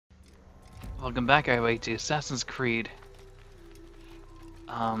Welcome back, everybody, to Assassin's Creed.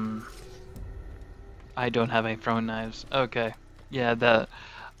 I don't have any throwing knives. Okay. Yeah,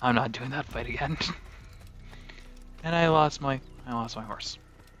 I'm not doing that fight again. And I lost my horse.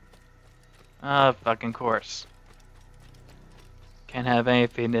 Fucking course. Can't have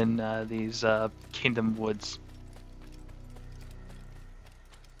anything in these Kingdom Woods.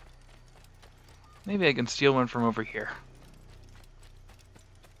 Maybe I can steal one from over here.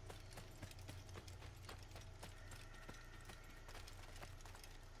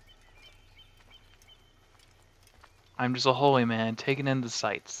 I'm just a holy man taking in the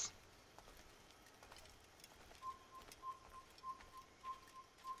sights.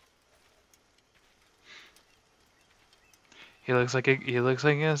 He looks like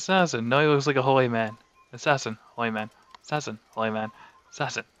an assassin. No, he looks like a holy man. Assassin, holy man. Assassin, holy man.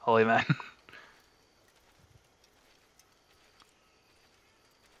 Assassin, holy man.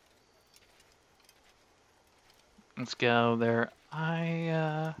 Let's go there.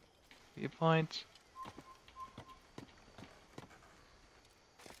 Viewpoint.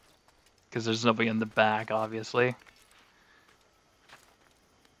 Because there's nobody in the back, obviously.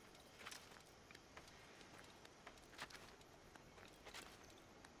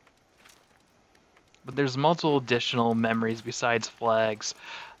 But there's multiple additional memories besides flags.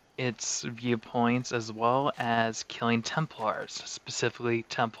 It's viewpoints as well as killing Templars, specifically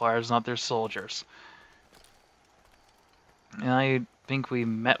Templars, not their soldiers. And I think we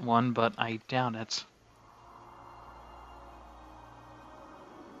met one, but I doubt it.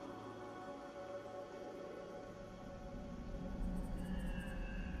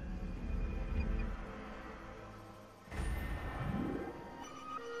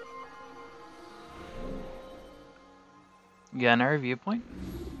 You got another viewpoint?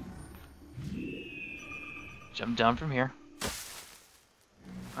 Jump down from here.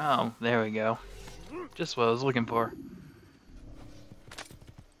 Oh, there we go. Just what I was looking for.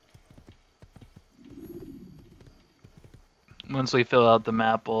 Once we fill out the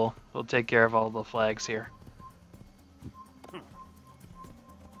map, we'll take care of all the flags here.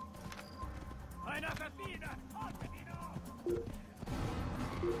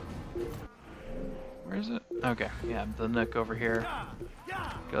 Where is it? Okay, yeah, the nook over here.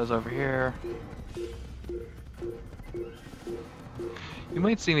 Goes over here. You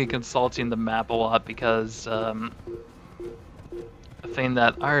might see me consulting the map a lot because a thing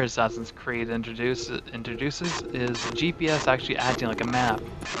that our Assassin's Creed introduces is GPS actually acting like a map,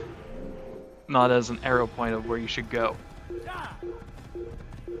 not as an arrow point of where you should go.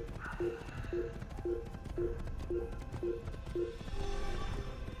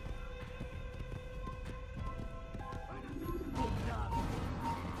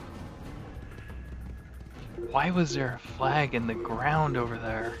 Why was there a flag in the ground over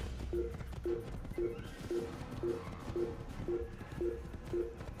there?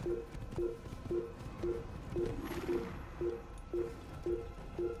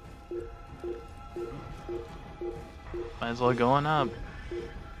 Might as well going up.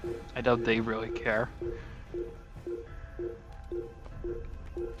 I doubt they really care.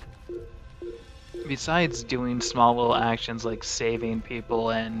 Besides doing small little actions like saving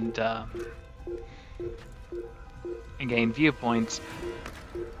people and gain viewpoints,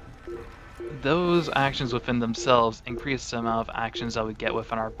 those actions within themselves increase the amount of actions that we get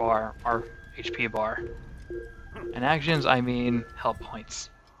within our bar, our HP bar. And actions, I mean health points.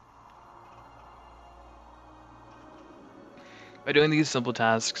 By doing these simple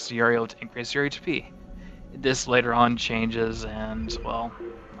tasks, you're able to increase your HP. This later on changes, and, well,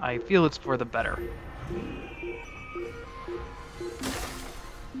 I feel it's for the better.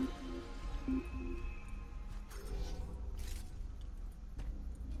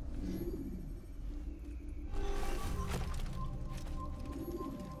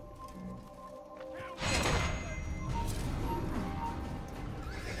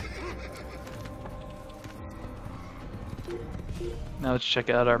 Now let's check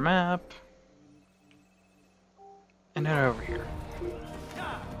out our map. And head over here.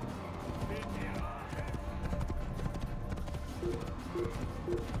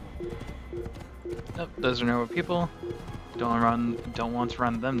 Nope, those are normal people. Don't want to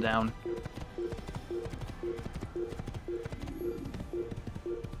run them down.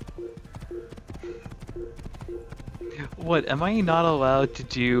 What, am I not allowed to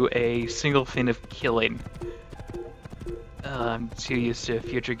do a single thing of killing? I'm too used to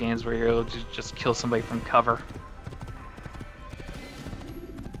future games where you're able to just kill somebody from cover.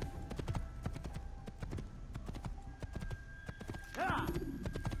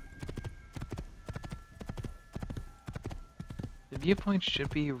 viewpoint should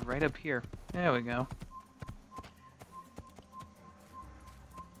be right up here. There we go.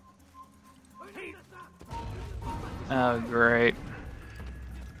 Oh, great.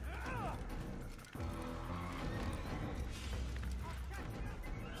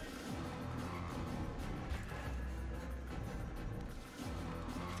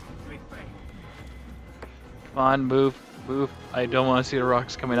 Come on, move, move. I don't want to see the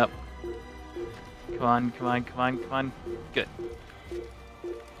rocks coming up. Come on, come on, come on, come on. Good.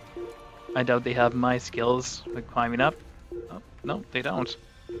 I doubt they have my skills with climbing up. Oh, no, they don't.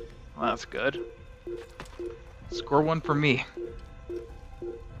 Well, that's good. Score one for me.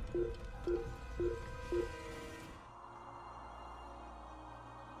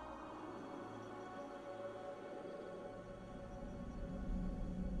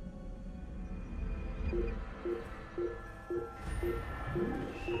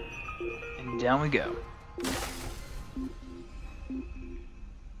 And down we go.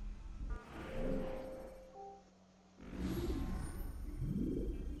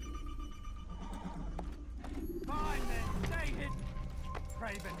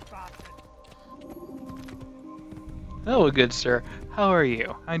 Oh, good sir. How are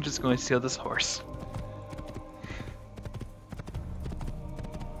you? I'm just going to steal this horse.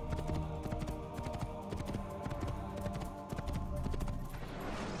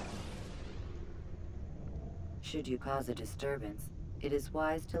 Should you cause a disturbance, it is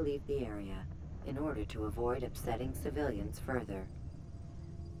wise to leave the area in order to avoid upsetting civilians further.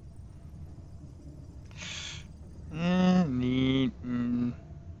 Neat.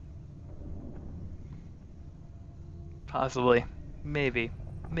 Possibly. Maybe.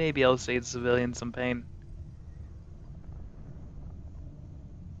 Maybe I'll save the civilians some pain.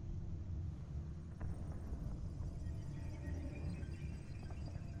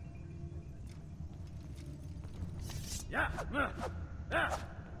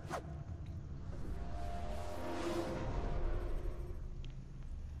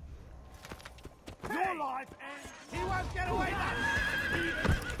 Your life ends. He won't get away that.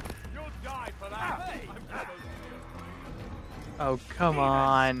 You'll die for that. Oh, come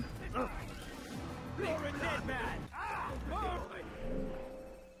on. You're a dead man.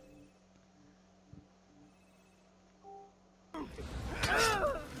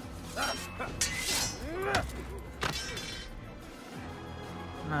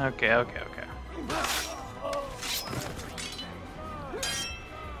 Okay, okay, okay.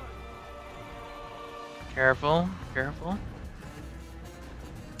 Careful, careful.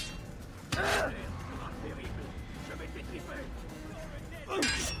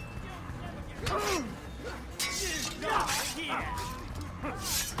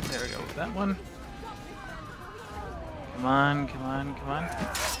 There we go with that one. Come on, come on, come on.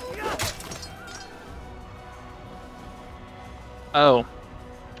 Oh.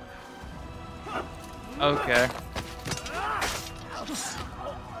 Okay.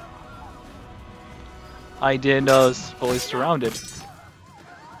 I didn't know I was fully surrounded.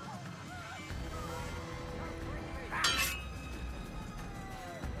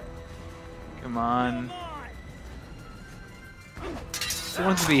 Come on. Who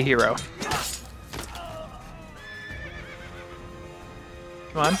wants to be a hero?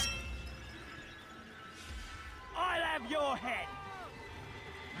 Come on. I'll have your head.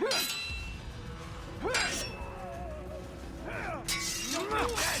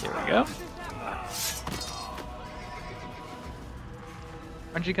 There we go.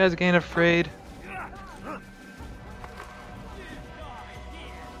 Aren't you guys getting afraid?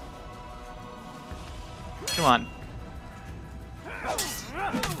 Come on.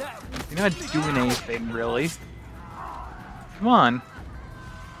 You're not doing anything, really. Come on.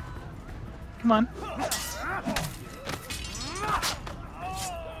 Come on.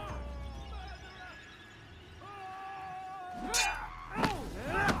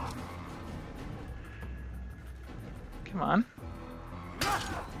 Come on.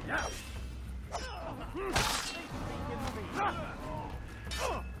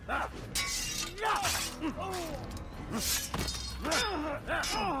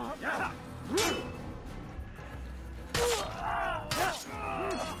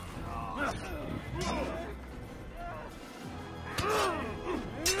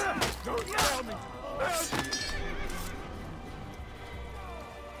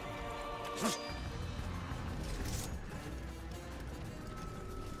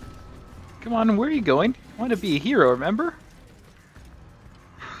 Come on, where are you going? I want to be a hero, remember?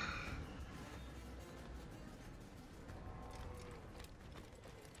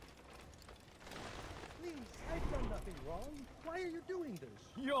 Please, I've done nothing wrong. Why are you doing this?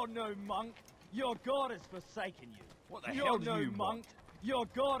 You're no monk. Your god has forsaken you. What the You're hell do no you monk. want? You're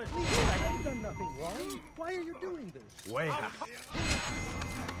God. I've done nothing wrong. Why are you doing this? Wait.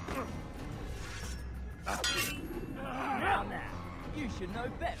 Now, you should know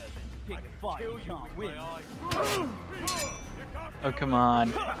better than to pick a fight you can't win. Oh, come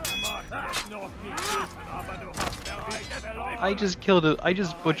on. I just killed it. I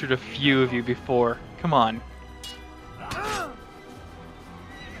just butchered a few of you before. Come on.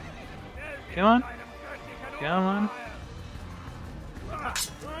 Come on. Come on.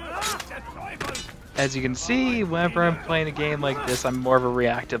 As you can see, whenever I'm playing a game like this, I'm more of a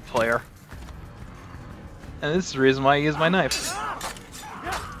reactive player. And this is the reason why I use my knife.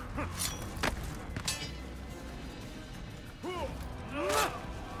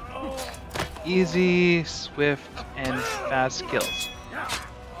 Easy, swift, and fast kills.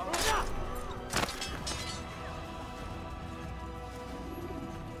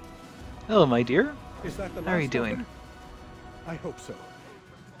 Hello, my dear. Is that the How are you last of doing? them? I hope so.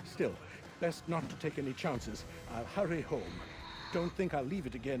 Still, best not to take any chances. I'll hurry home. Don't think I'll leave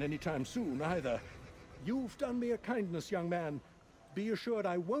it again anytime soon, either. You've done me a kindness, young man. Be assured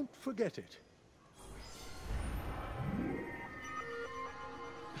I won't forget it.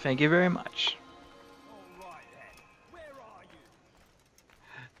 Thank you very much.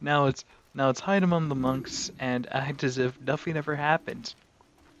 Now it's hide among the monks and act as if nothing ever happened.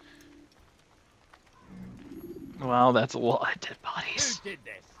 Wow, that's a lot of dead bodies. Who did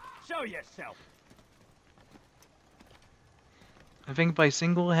this? Show yourself. I think by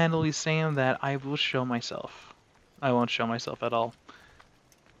single-handedly saying that, I will show myself. I won't show myself at all.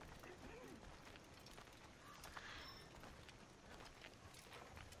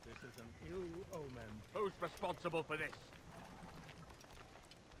 This is an ill omen. Who's responsible for this?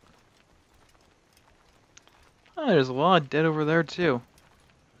 Oh, there's a lot dead over there too.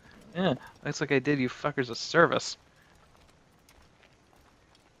 Yeah, looks like I did you fuckers a service.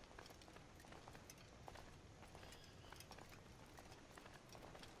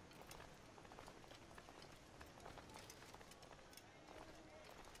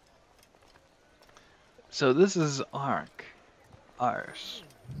 So this is ours.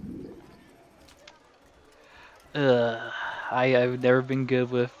 I've never been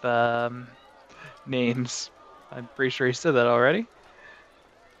good with names. I'm pretty sure he said that already.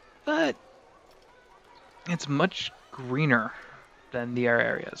 But it's much greener than the other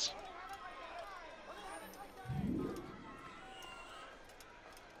areas.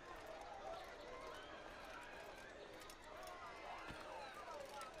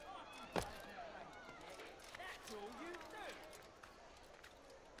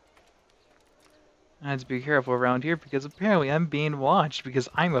 I have to be careful around here because apparently I'm being watched because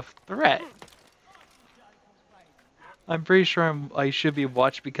I'm a threat. I'm pretty sure I should be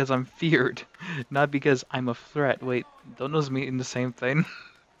watched because I'm feared, not because I'm a threat. Wait, don't those mean the same thing?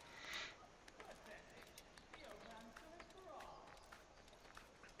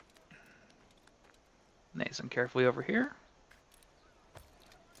 Nice and carefully over here.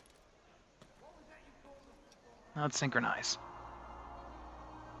 Now let's synchronize.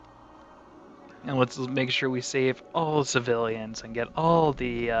 And let's make sure we save all civilians and get all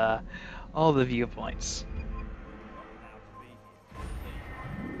the viewpoints.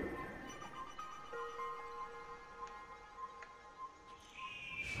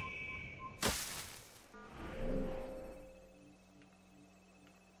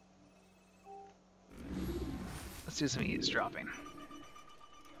 Let's do some eavesdropping.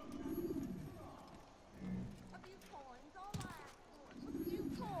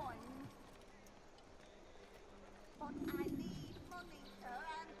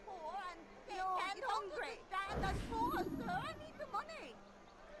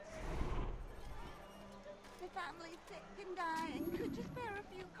 Family's sick and dying. Could you spare a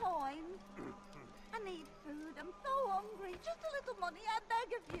few coins? I need food. I'm so hungry. Just a little money, I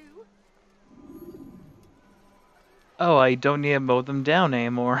beg of you. Oh, I don't need to mow them down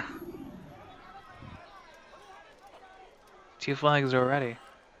anymore. 2 flags already.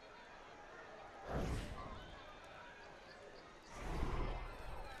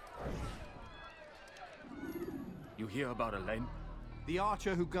 You hear about Elaine? The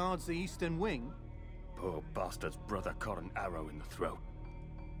archer who guards the eastern wing? Poor bastard's brother caught an arrow in the throat.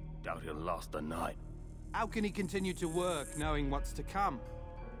 Doubt he'll last the night. How can he continue to work, knowing what's to come?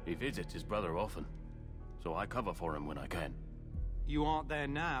 He visits his brother often, so I cover for him when I can. You aren't there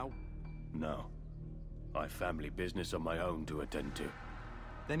now. No. I've family business of my own to attend to.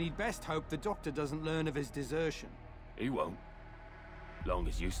 Then he'd best hope the doctor doesn't learn of his desertion. He won't. Long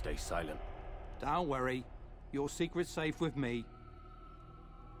as you stay silent. Don't worry. Your secret's safe with me.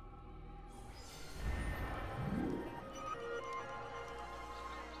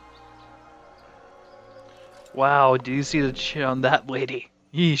 Wow, do you see the chin on that lady?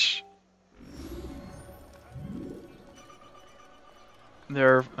 Yeesh.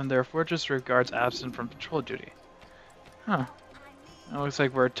 Their fortress guards absent from patrol duty. Huh. It looks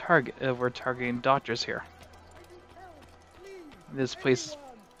like we're targeting doctors here. This place is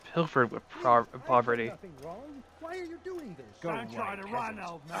pilfered with poverty. Nothing wrong. Why are you doing this? Don't try to run,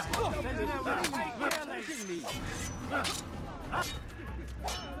 old man. There's no way to take your legs.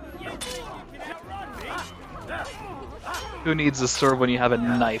 You think you can outrun me? Who needs a sword when you have a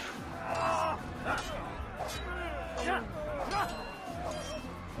knife?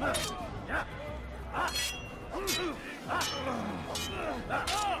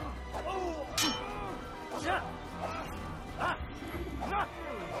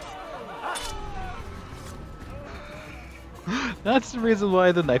 That's the reason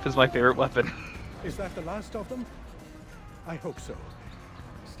why the knife is my favorite weapon. Is that the last of them? I hope so.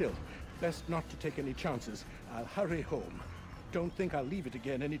 Still, best not to take any chances. I'll hurry home. Don't think I'll leave it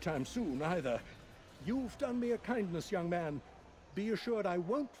again anytime soon, either. You've done me a kindness, young man. Be assured I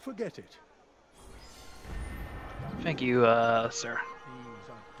won't forget it. Thank you, sir. These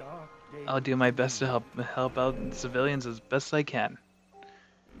are dark days. I'll do my best to help out civilians as best I can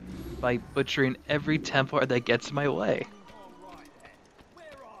by butchering every Templar that gets in my way.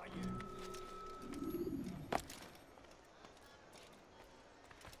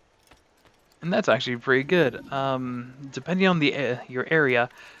 And that's actually pretty good. Depending on your area,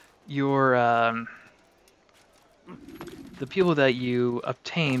 the people that you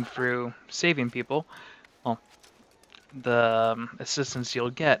obtain through saving people, well, the assistance you'll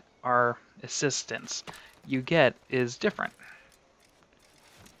get are assistance you get is different.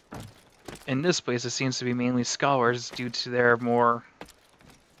 In this place, it seems to be mainly scholars due to their more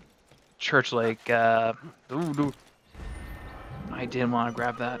church-like. I didn't want to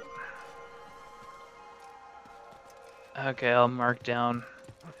grab that. Okay, I'll mark down.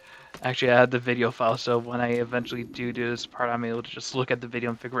 Actually, I had the video file, so when I eventually do this part, I'm able to just look at the video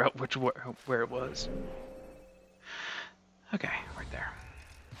and figure out where it was. Okay, right there.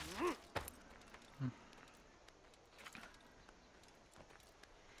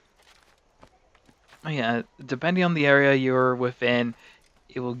 Oh, yeah, depending on the area you're within,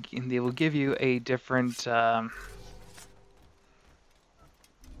 they will give you a different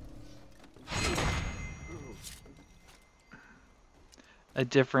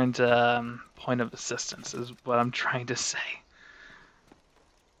point of assistance is what I'm trying to say.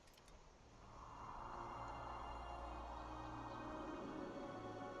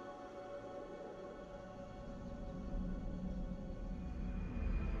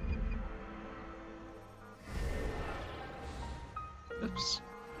 Oops.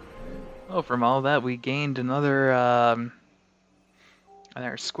 Well, from all that, we gained another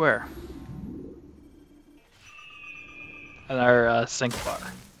square. And our sync bar.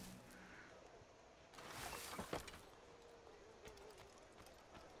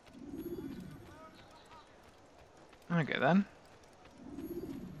 Okay then.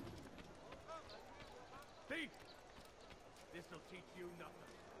 Thief! This'll teach you nothing.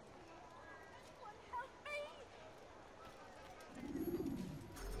 Help me!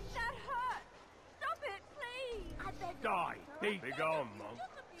 That hurt! Stop it, please! I beg you. Die! Thief! Be gone, monk.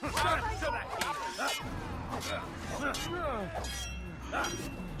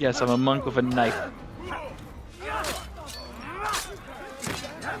 Yes, I'm a monk with a knife.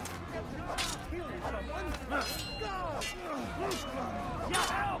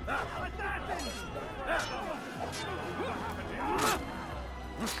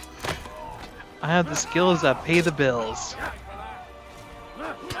 I have the skills that pay the bills.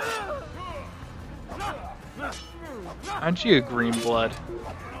 Aren't you a green blood?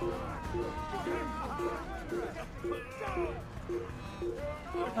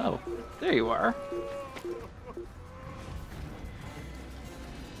 Oh, there you are.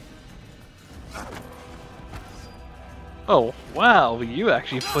 Oh, wow, you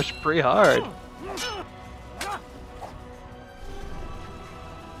actually pushed pretty hard.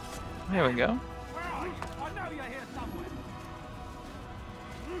 There we go.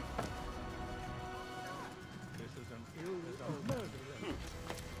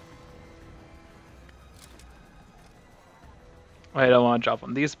 I don't want to drop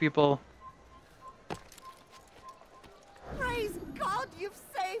on these people. Praise God, you've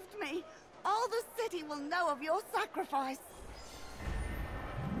saved me! All the city will know of your sacrifice.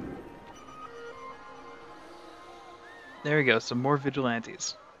 There we go, some more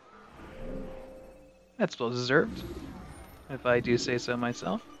vigilantes. That's well deserved, if I do say so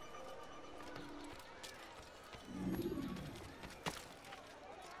myself.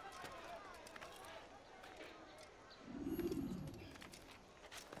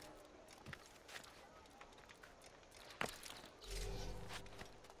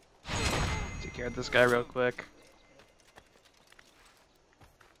 care of this guy real quick.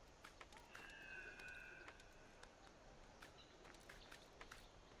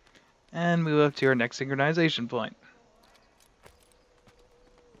 And move up to our next synchronization point.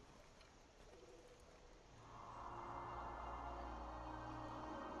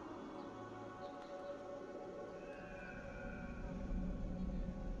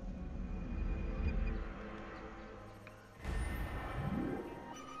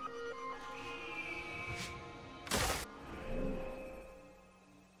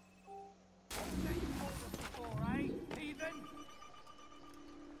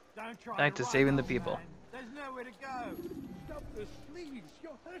 Back to saving the people. There's nowhere to go. Stop this, please.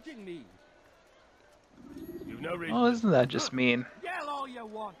 You're hurting me. You've no reason. Oh, isn't that just mean? Yell all you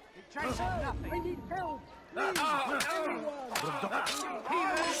want. It changes nothing. I need help.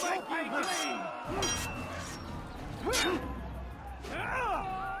 Please,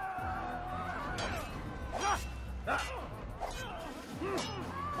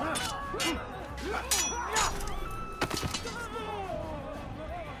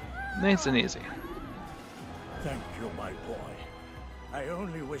 Nice and easy. Thank you, my boy. I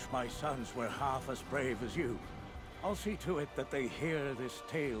only wish my sons were half as brave as you. I'll see to it that they hear this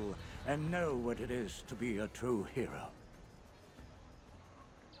tale and know what it is to be a true hero.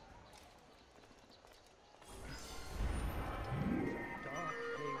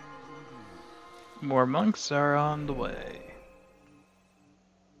 More monks are on the way.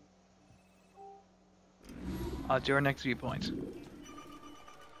 To our next viewpoint.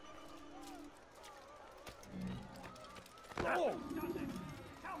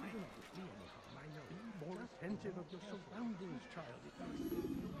 more attentive of your surroundings, child.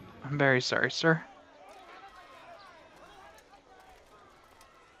 I'm very sorry, sir.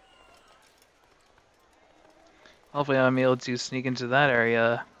 Hopefully I'm able to sneak into that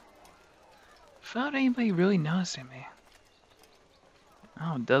area without anybody really noticing me.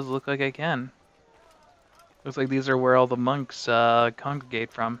 Oh, it does look like I can. Looks like these are where all the monks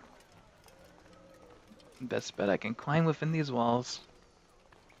congregate from. Best bet I can climb within these walls.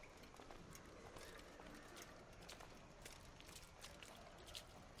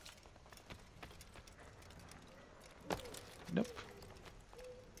 Nope.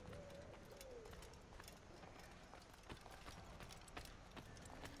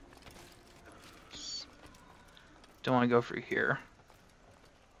 Don't want to go through here.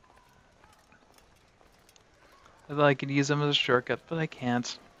 I thought I could use them as a shortcut, but I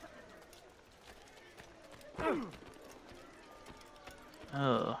can't.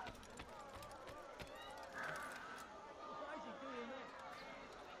 Oh.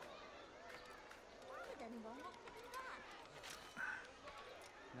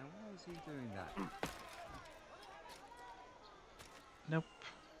 Now why is he doing that? Nope.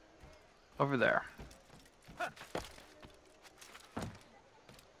 Over there. No,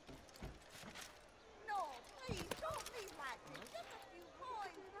 please, don't leave like this. Just a few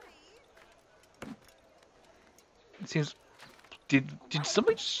coins, please. It seems... Did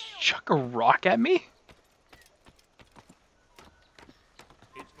somebody just chuck a rock at me?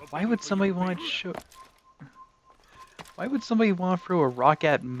 Why would somebody want to show... Why would somebody want to throw a rock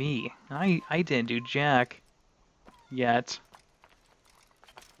at me? I didn't do jack. Yet.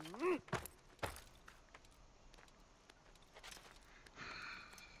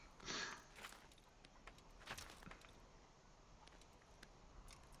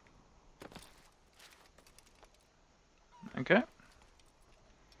 Okay.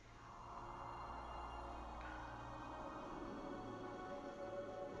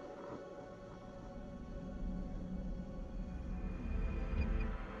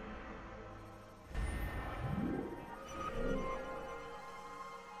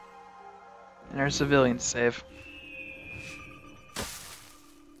 And our civilians save.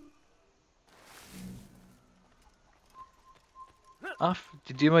 Off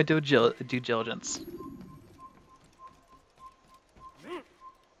to do my due diligence.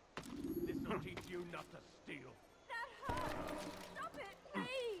 This'll teach you not to steal. That hurts. Stop it,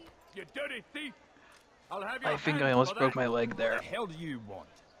 please. You dirty thief! I'll have your I think I hands almost for broke that. my leg What there. the hell do you want?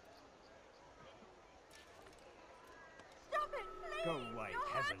 Stop it, please. Go away, You're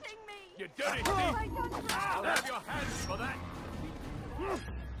peasant. hurting me. You dirty Oh, thief! I don't I'll have your hands for that.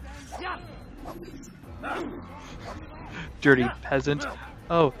 Dirty peasant.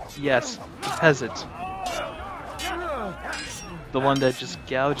 Oh, yes, the peasant. The one that just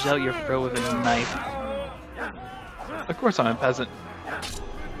gouged out your throat with a knife. Of course I'm a peasant.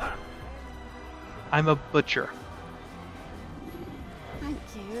 I'm a butcher. Thank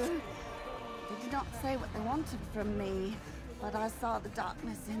you. They did not say what they wanted from me, but I saw the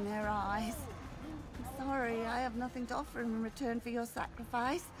darkness in their eyes. sorry, I have nothing to offer in return for your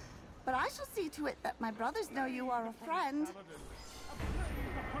sacrifice. But I shall see to it that my brothers know you are a friend.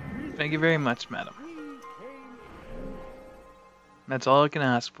 Thank you very much, madam. That's all I can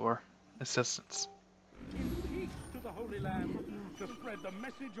ask for. Assistance. In peace to the Holy Land, to spread the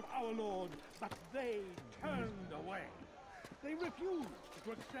message of our Lord, but they turned away. They refused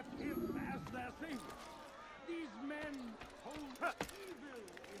to accept him as their savior. These men hold evil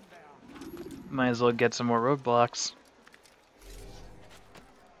in their hearts. Might as well get some more roadblocks.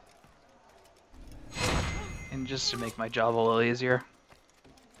 And just to make my job a little easier.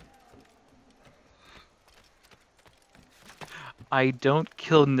 I don't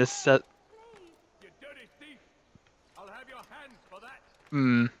kill You dirty thief! I'll have your hands for that.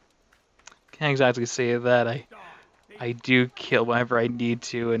 Can't exactly say that. I do kill whenever I need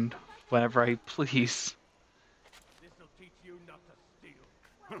to and whenever I please. This'll teach you not to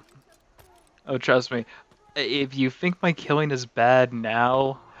steal. Oh, trust me. If you think my killing is bad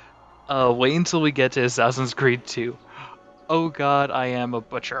now, wait until we get to Assassin's Creed 2. Oh god, I am a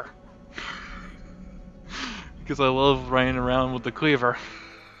butcher. Because I love running around with the cleaver.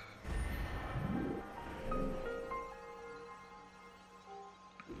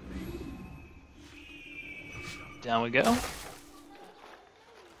 Down we go.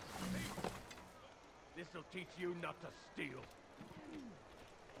 This'll teach you not to steal.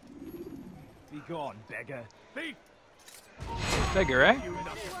 Be gone, beggar. Thief! Beggar, eh? You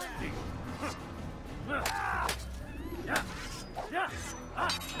not to steal.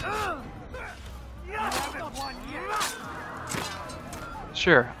 You haven't won yet.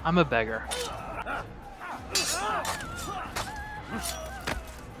 Sure, I'm a beggar.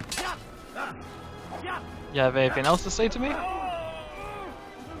 You have anything else to say to me?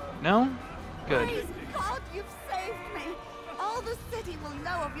 No? Good. Praise God, you've saved me. All the city will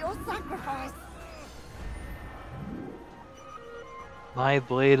know of your sacrifice. My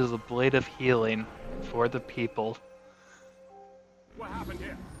blade is a blade of healing for the people. What happened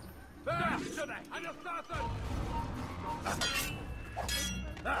here? There! Today! An assassin!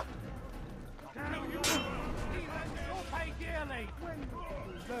 Kill you! You'll pay dearly! When will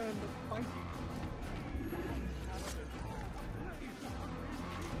you learn the fighting?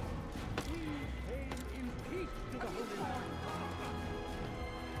 We came in peace to the Holy Land.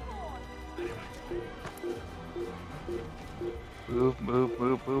 Move, move,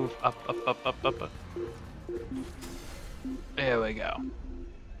 move, move. Up, up, up, up, up, up. There we go.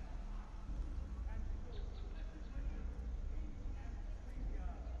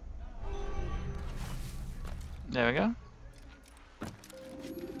 There we go.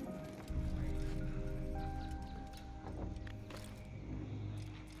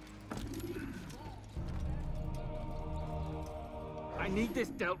 I need this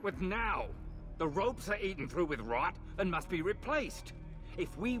dealt with now. The ropes are eaten through with rot and must be replaced.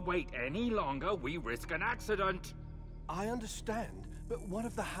 If we wait any longer, we risk an accident. I understand, but what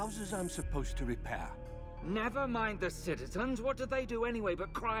of the houses I'm supposed to repair? Never mind the citizens. What do they do anyway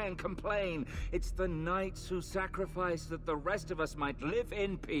but cry and complain? It's the knights who sacrifice that the rest of us might live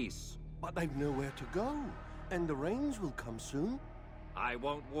in peace. But they've nowhere to go, and the rains will come soon. I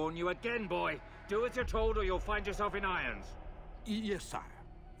won't warn you again, boy. Do as you're told or you'll find yourself in irons. Yes, sire.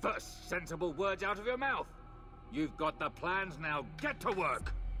 First, sensible words out of your mouth. You've got the plans now. Get to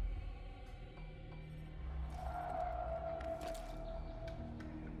work.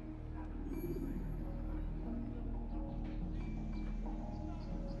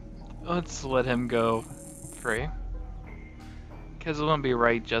 Let's let him go free. Because it wouldn't be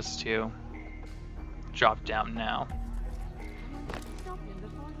right just to drop down now.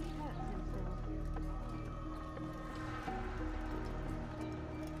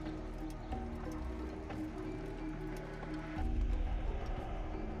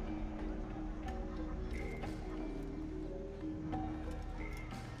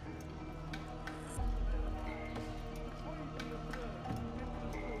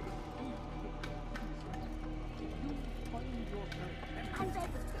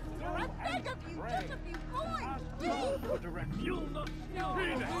 I beg of you, just a few coins, please. You'll not steal.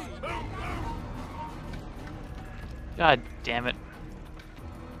 God damn it.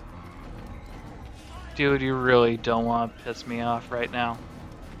 Dude, you really don't want to piss me off right now.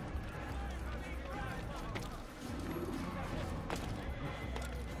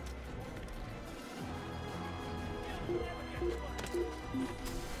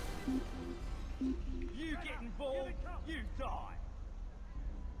 You get involved, you die.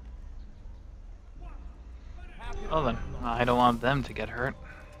 Well then, I don't want them to get hurt.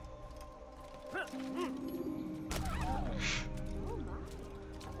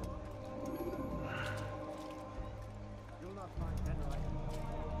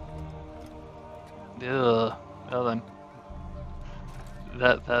 Ugh. Well then,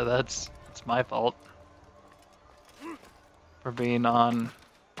 that's my fault for being on.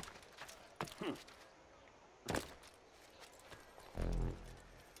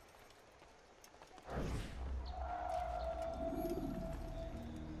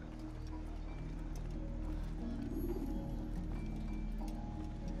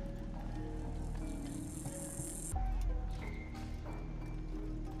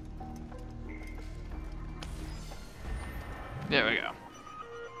 There we go.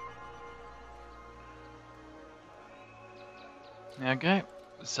 Okay,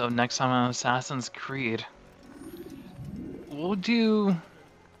 so next time on Assassin's Creed, we'll do.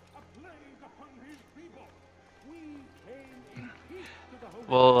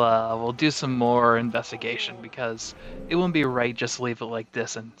 We'll do some more investigation because it wouldn't be right just to leave it like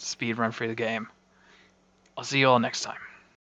this and speed run through the game. I'll see you all next time.